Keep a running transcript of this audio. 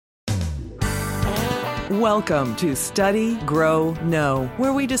Welcome to Study, Grow, Know,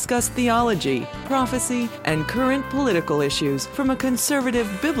 where we discuss theology, prophecy, and current political issues from a conservative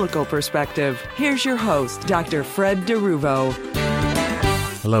biblical perspective. Here's your host, Dr. Fred DeRuvo.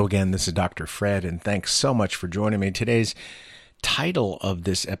 Hello again, this is Dr. Fred, and thanks so much for joining me. Today's title of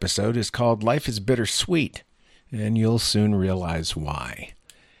this episode is called Life is Bittersweet, and you'll soon realize why.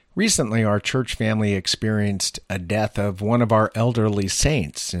 Recently, our church family experienced a death of one of our elderly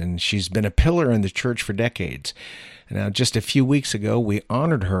saints, and she's been a pillar in the church for decades. Now, just a few weeks ago, we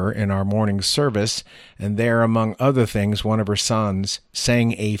honored her in our morning service, and there, among other things, one of her sons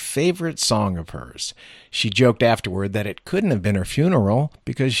sang a favorite song of hers. She joked afterward that it couldn't have been her funeral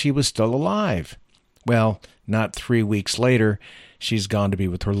because she was still alive. Well, not 3 weeks later, she's gone to be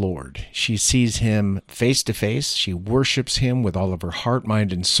with her Lord. She sees him face to face. She worships him with all of her heart,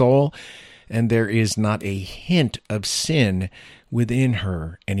 mind, and soul, and there is not a hint of sin within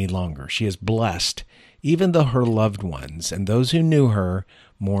her any longer. She is blessed, even though her loved ones and those who knew her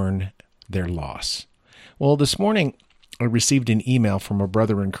mourn their loss. Well, this morning, I received an email from a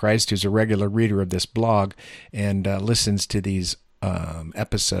brother in Christ who's a regular reader of this blog and listens to these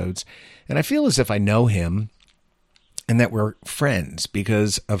episodes, and I feel as if I know him and that we're friends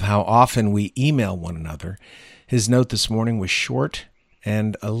because of how often we email one another. His note this morning was short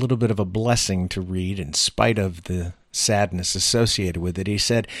and a little bit of a blessing to read in spite of the sadness associated with it. He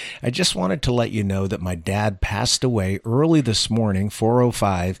said, I just wanted to let you know that my dad passed away early this morning,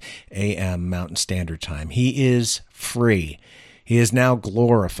 4:05 a.m. Mountain Standard Time. He is free. He is now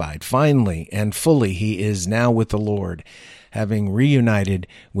glorified. Finally and fully, he is now with the Lord, having reunited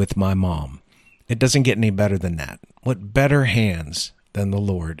with my mom. It doesn't get any better than that. What better hands than the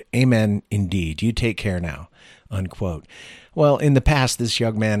Lord? Amen, indeed. You take care now, unquote. Well, in the past, this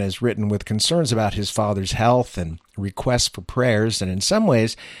young man has written with concerns about his father's health and requests for prayers, and in some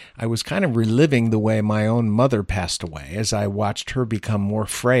ways, I was kind of reliving the way my own mother passed away as I watched her become more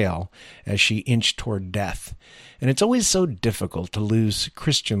frail as she inched toward death. And it's always so difficult to lose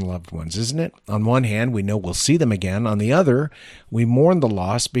Christian loved ones, isn't it? On one hand, we know we'll see them again. On the other, we mourn the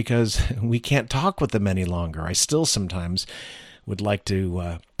loss because we can't talk with them any longer. I still sometimes would like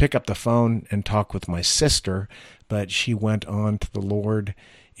to pick up the phone and talk with my sister, but she went on to the Lord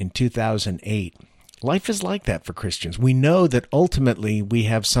in 2008. Life is like that for Christians. We know that ultimately we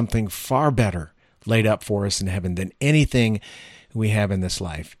have something far better laid up for us in heaven than anything we have in this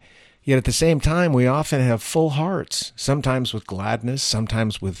life. Yet at the same time, we often have full hearts, sometimes with gladness,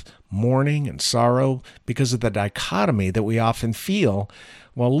 sometimes with mourning and sorrow, because of the dichotomy that we often feel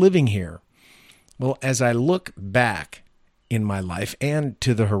while living here. Well, as I look back in my life and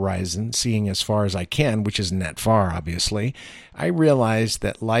to the horizon, seeing as far as I can, which isn't that far, obviously, I realize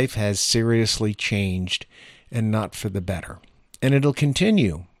that life has seriously changed and not for the better. And it'll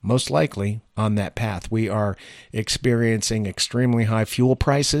continue, most likely, on that path. We are experiencing extremely high fuel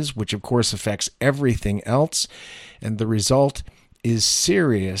prices, which of course affects everything else, and the result is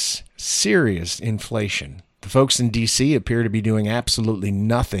serious inflation. The folks in D.C. appear to be doing absolutely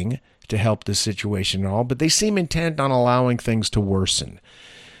nothing to help this situation at all, but they seem intent on allowing things to worsen.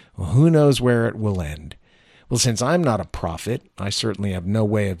 Well, who knows where it will end? Well, since I'm not a prophet, I certainly have no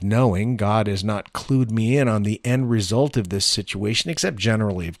way of knowing. God has not clued me in on the end result of this situation, except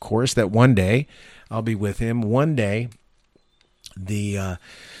generally, of course, that one day I'll be with him. One day the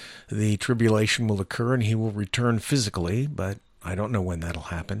tribulation will occur and he will return physically, but I don't know when that'll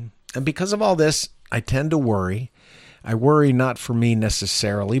happen. And because of all this, I tend to worry. I worry not for me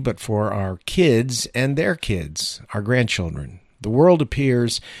necessarily, but for our kids and their kids, our grandchildren. The world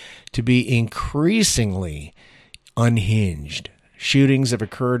appears to be increasingly unhinged. Shootings have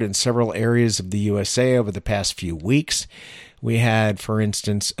occurred in several areas of the USA over the past few weeks. We had, for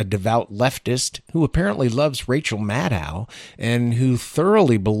instance, a devout leftist who apparently loves Rachel Maddow and who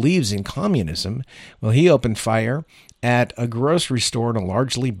thoroughly believes in communism. Well, he opened fire at a grocery store in a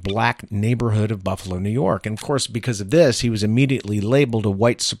largely black neighborhood of Buffalo, New York. And of course, because of this, he was immediately labeled a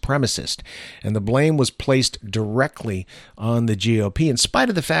white supremacist. And the blame was placed directly on the GOP, in spite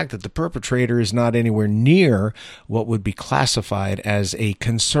of the fact that the perpetrator is not anywhere near what would be classified as a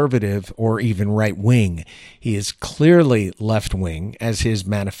conservative or even right-wing. He is clearly left-wing, as his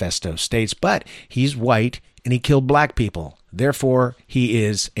manifesto states, but he's white and he killed black people. Therefore, he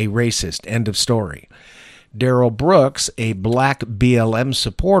is a racist. End of story. Darrell Brooks, a black BLM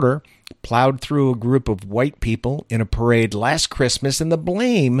supporter, plowed through a group of white people in a parade last Christmas, and the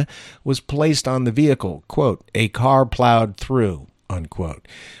blame was placed on the vehicle. Quote, a car plowed through, unquote.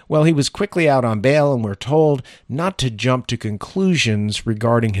 Well, he was quickly out on bail, and we're told not to jump to conclusions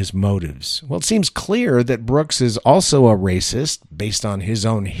regarding his motives. Well, it seems clear that Brooks is also a racist based on his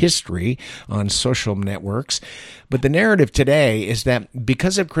own history on social networks. But the narrative today is that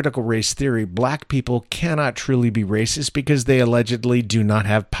because of critical race theory, black people cannot truly be racist because they allegedly do not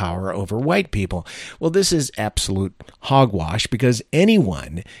have power over white people. Well, this is absolute hogwash because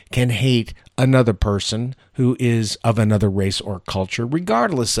anyone can hate another person who is of another race or culture,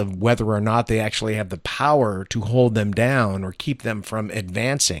 regardless of whether or not they actually have the power to hold them down or keep them from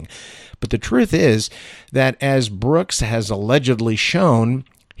advancing. But the truth is that, as Brooks has allegedly shown,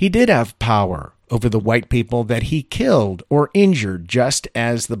 he did have power over the white people that he killed or injured, just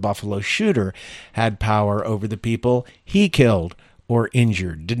as the Buffalo shooter had power over the people he killed or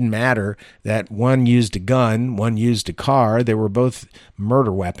injured. Didn't matter that one used a gun, one used a car. They were both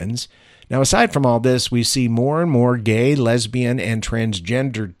murder weapons. Now, aside from all this, we see more and more gay, lesbian, and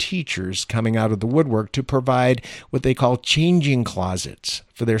transgender teachers coming out of the woodwork to provide what they call changing closets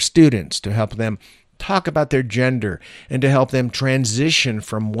for their students to help them talk about their gender and to help them transition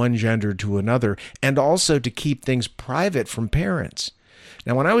from one gender to another, and also to keep things private from parents.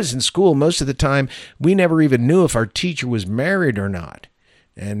 Now, when I was in school, most of the time, we never even knew if our teacher was married or not.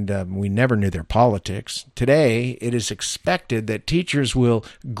 And we never knew their politics. Today, it is expected that teachers will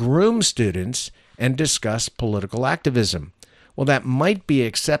groom students and discuss political activism. Well, that might be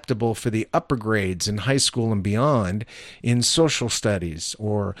acceptable for the upper grades in high school and beyond in social studies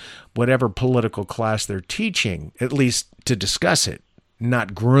or whatever political class they're teaching, at least to discuss it,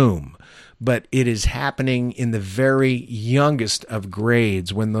 not groom. But it is happening in the very youngest of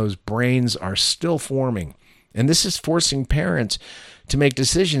grades when those brains are still forming. And this is forcing parents to make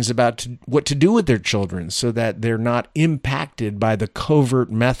decisions about what to do with their children so that they're not impacted by the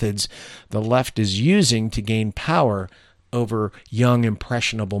covert methods the left is using to gain power over young,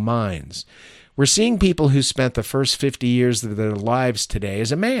 impressionable minds. We're seeing people who spent the first 50 years of their lives today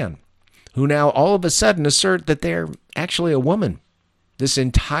as a man, who now all of a sudden assert that they're actually a woman. This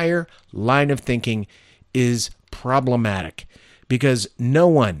entire line of thinking is problematic because no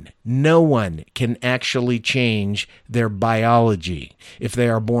one can actually change their biology. If they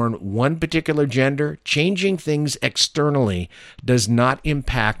are born one particular gender, changing things externally does not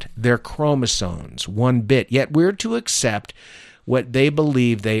impact their chromosomes one bit. Yet we're to accept what they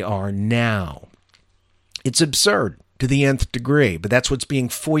believe they are now. It's absurd to the nth degree, but that's what's being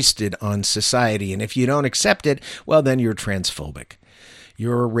foisted on society. And if you don't accept it, well, then you're transphobic.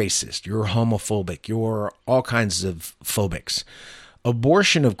 You're a racist, you're homophobic, you're all kinds of phobics.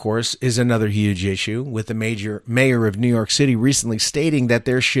 Abortion, of course, is another huge issue, with the mayor of New York City recently stating that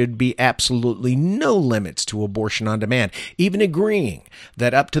there should be absolutely no limits to abortion on demand, even agreeing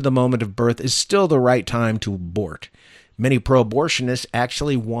that up to the moment of birth is still the right time to abort. Many pro-abortionists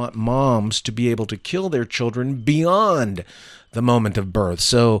actually want moms to be able to kill their children beyond the moment of birth.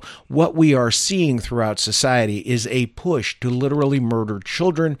 So what we are seeing throughout society is a push to literally murder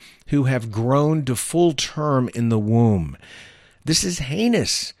children who have grown to full term in the womb. This is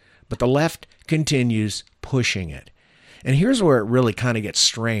heinous, but the left continues pushing it. And here's where it really kind of gets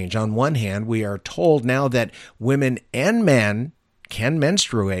strange. On one hand, we are told now that women and men can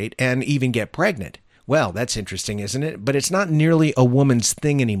menstruate and even get pregnant. Well, that's interesting, isn't it? But it's not nearly a woman's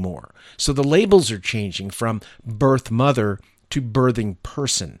thing anymore. So the labels are changing from birth mother to birthing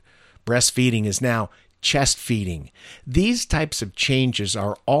person. Breastfeeding is now chest feeding. These types of changes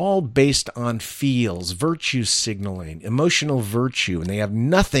are all based on feels, virtue signaling, emotional virtue, and they have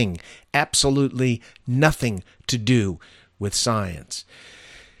nothing, absolutely nothing to do with science.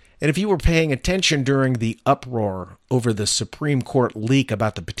 And if you were paying attention during the uproar over the Supreme Court leak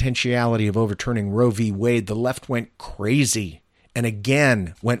about the potentiality of overturning Roe v. Wade, the left went crazy and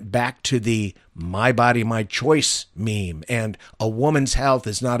again went back to the "my body, my choice" meme and "a woman's health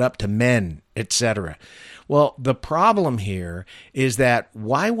is not up to men," etc. Well, the problem here is that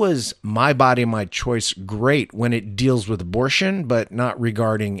why was "my body, my choice" great when it deals with abortion, but not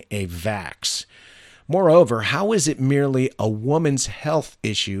regarding a vax? Moreover, how is it merely a woman's health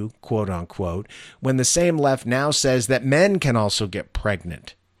issue, quote unquote, when the same left now says that men can also get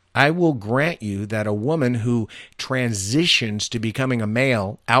pregnant? I will grant you that a woman who transitions to becoming a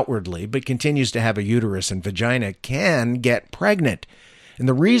male outwardly, but continues to have a uterus and vagina, can get pregnant. And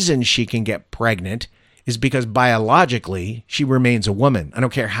the reason she can get pregnant is because biologically she remains a woman. I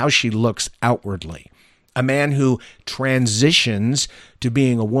don't care how she looks outwardly. A man who transitions to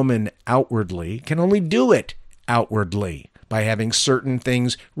being a woman outwardly can only do it outwardly by having certain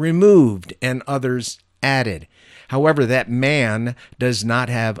things removed and others added. However, that man does not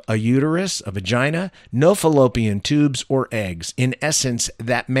have a uterus, a vagina, no fallopian tubes or eggs. In essence,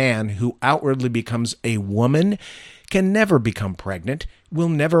 that man who outwardly becomes a woman can never become pregnant, will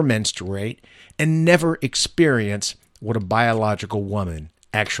never menstruate, and never experience what a biological woman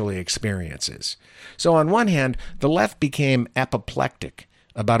actually experiences. So on one hand, the left became apoplectic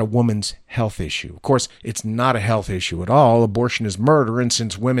about a woman's health issue. Of course, it's not a health issue at all. Abortion is murder, and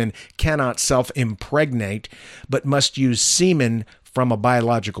since women cannot self-impregnate but must use semen from a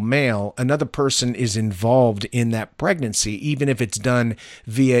biological male, another person is involved in that pregnancy, even if it's done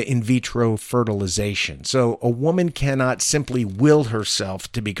via in vitro fertilization. So a woman cannot simply will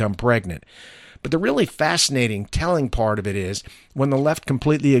herself to become pregnant. But the really fascinating, telling part of it is when the left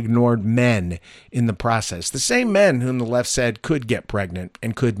completely ignored men in the process, the same men whom the left said could get pregnant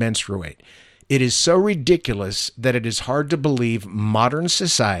and could menstruate. It is so ridiculous that it is hard to believe modern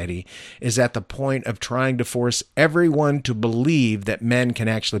society is at the point of trying to force everyone to believe that men can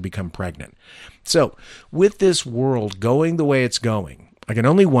actually become pregnant. So, with this world going the way it's going, I can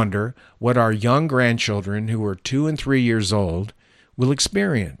only wonder what our young grandchildren who are 2 and 3 years old will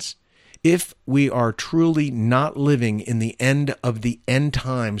experience. If we are truly not living in the end of the end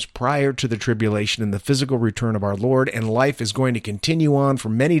times prior to the tribulation and the physical return of our Lord, and life is going to continue on for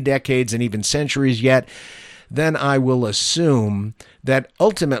many decades and even centuries yet, then I will assume that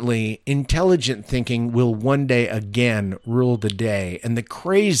ultimately intelligent thinking will one day again rule the day, and the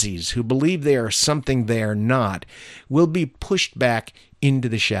crazies who believe they are something they are not will be pushed back into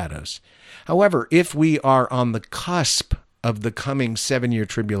the shadows. However, if we are on the cusp of the coming 7-year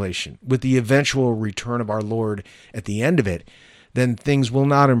tribulation, with the eventual return of our Lord at the end of it, then things will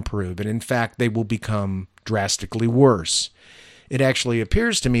not improve, and in fact, they will become drastically worse. It actually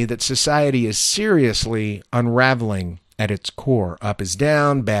appears to me that society is seriously unraveling at its core. Up is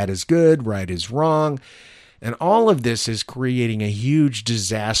down, bad is good, right is wrong, and all of this is creating a huge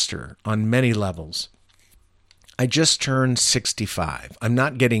disaster on many levels. I just turned 65. I'm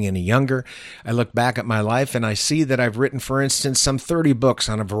not getting any younger. I look back at my life and I see that I've written, for instance, some 30 books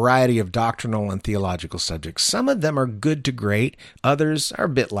on a variety of doctrinal and theological subjects. Some of them are good to great. Others are a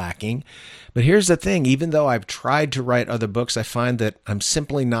bit lacking. But here's the thing. Even though I've tried to write other books, I find that I'm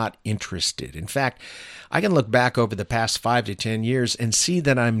simply not interested. In fact, I can look back over the past 5 to 10 years and see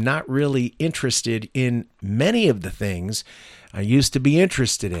that I'm not really interested in many of the things I used to be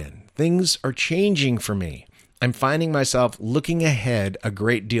interested in. Things are changing for me. I'm finding myself looking ahead a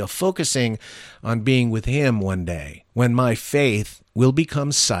great deal, focusing on being with Him one day, when my faith will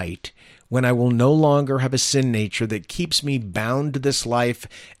become sight, when I will no longer have a sin nature that keeps me bound to this life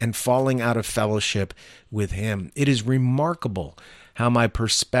and falling out of fellowship with Him. It is remarkable how my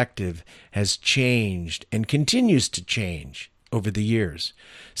perspective has changed and continues to change over the years.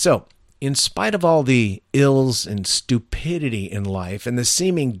 So, in spite of all the ills and stupidity in life and the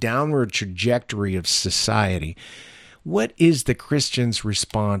seeming downward trajectory of society, what is the Christian's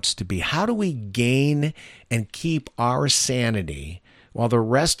response to be? How do we gain and keep our sanity while the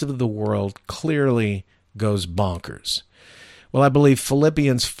rest of the world clearly goes bonkers? Well, I believe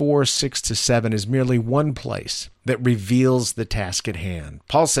Philippians 4:6-7 is merely one place that reveals the task at hand.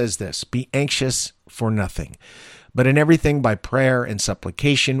 Paul says this, "Be anxious for nothing, but in everything by prayer and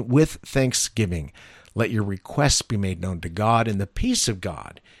supplication with thanksgiving, let your requests be made known to God, and the peace of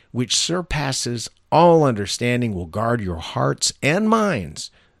God, which surpasses all understanding, will guard your hearts and minds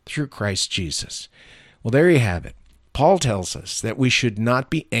through Christ Jesus." Well, there you have it. Paul tells us that we should not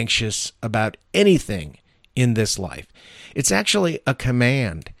be anxious about anything in this life. It's actually a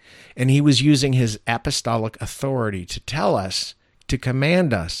command, and he was using his apostolic authority to tell us, to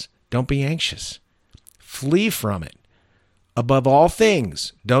command us, don't be anxious. Flee from it. Above all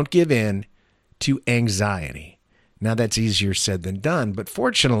things, don't give in to anxiety. Now, that's easier said than done, but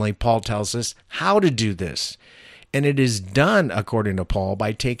fortunately, Paul tells us how to do this. And it is done, according to Paul,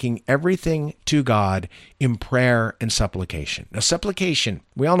 by taking everything to God in prayer and supplication. Now, supplication,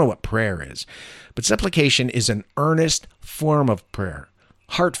 we all know what prayer is, but supplication is an earnest form of prayer,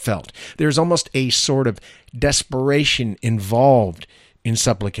 heartfelt. There's almost a sort of desperation involved in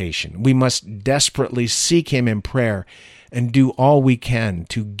supplication. We must desperately seek Him in prayer and do all we can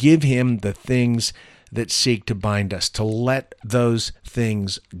to give Him the things that seek to bind us, to let those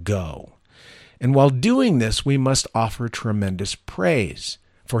things go. And while doing this, we must offer tremendous praise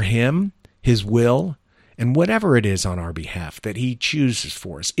for Him, His will, and whatever it is on our behalf that He chooses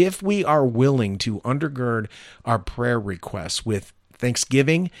for us. If we are willing to undergird our prayer requests with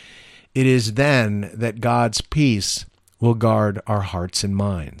thanksgiving, it is then that God's peace will guard our hearts and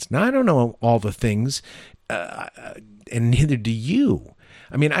minds. Now, I don't know all the things, and neither do you.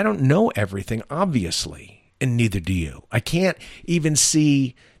 I mean, I don't know everything, obviously. and neither do you. I can't even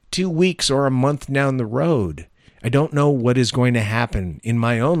see 2 weeks or a month down the road. I don't know what is going to happen in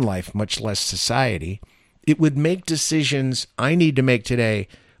my own life, much less society. It would make decisions I need to make today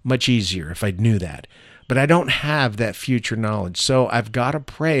much easier if I knew that. But I don't have that future knowledge, so I've got to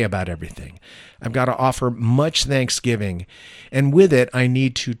pray about everything. I've got to offer much thanksgiving, and with it, I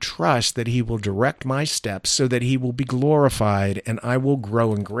need to trust that He will direct my steps so that He will be glorified and I will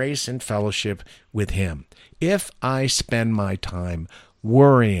grow in grace and fellowship with Him. If I spend my time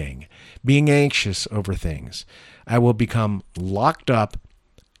worrying, being anxious over things, I will become locked up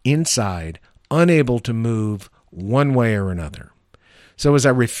inside, unable to move one way or another. So as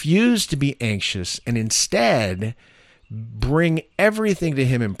I refuse to be anxious and instead bring everything to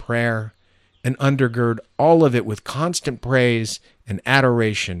Him in prayer and undergird all of it with constant praise and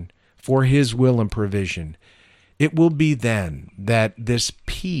adoration for His will and provision, it will be then that this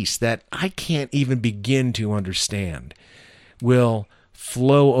peace that I can't even begin to understand will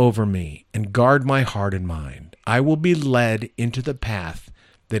flow over me and guard my heart and mind. I will be led into the path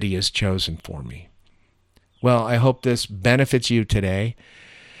that He has chosen for me. Well, I hope this benefits you today.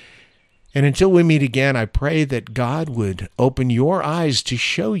 And until we meet again, I pray that God would open your eyes to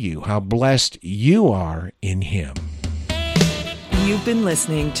show you how blessed you are in Him. You've been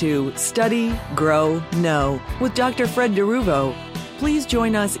listening to Study, Grow, Know with Dr. Fred DeRuvo. Please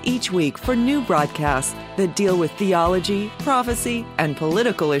join us each week for new broadcasts that deal with theology, prophecy, and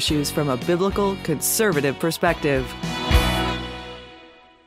political issues from a biblical, conservative perspective.